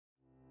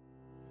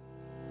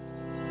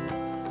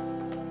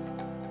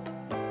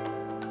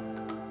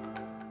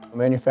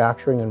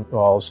Manufacturing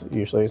involves,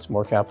 usually it's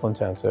more capital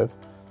intensive.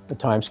 The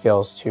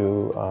timescales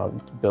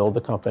to build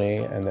the company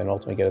and then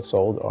ultimately get it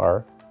sold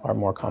are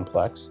more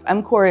complex.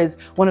 MCOR is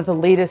one of the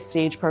latest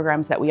stage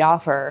programs that we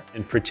offer.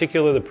 In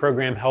particular, the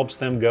program helps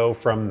them go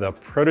from the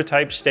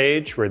prototype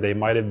stage, where they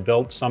might have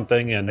built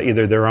something in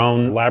either their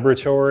own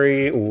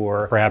laboratory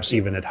or perhaps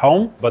even at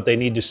home, but they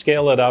need to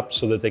scale it up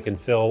so that they can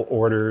fill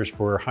orders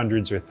for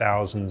hundreds or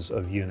thousands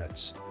of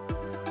units.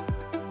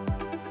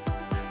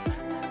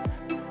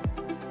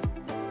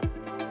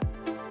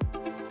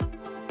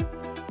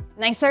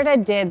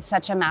 NYSERDA did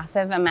such a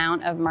massive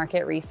amount of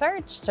market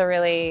research to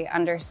really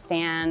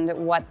understand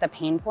what the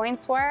pain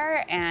points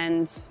were,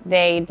 and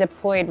they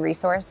deployed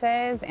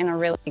resources in a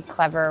really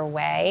clever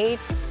way.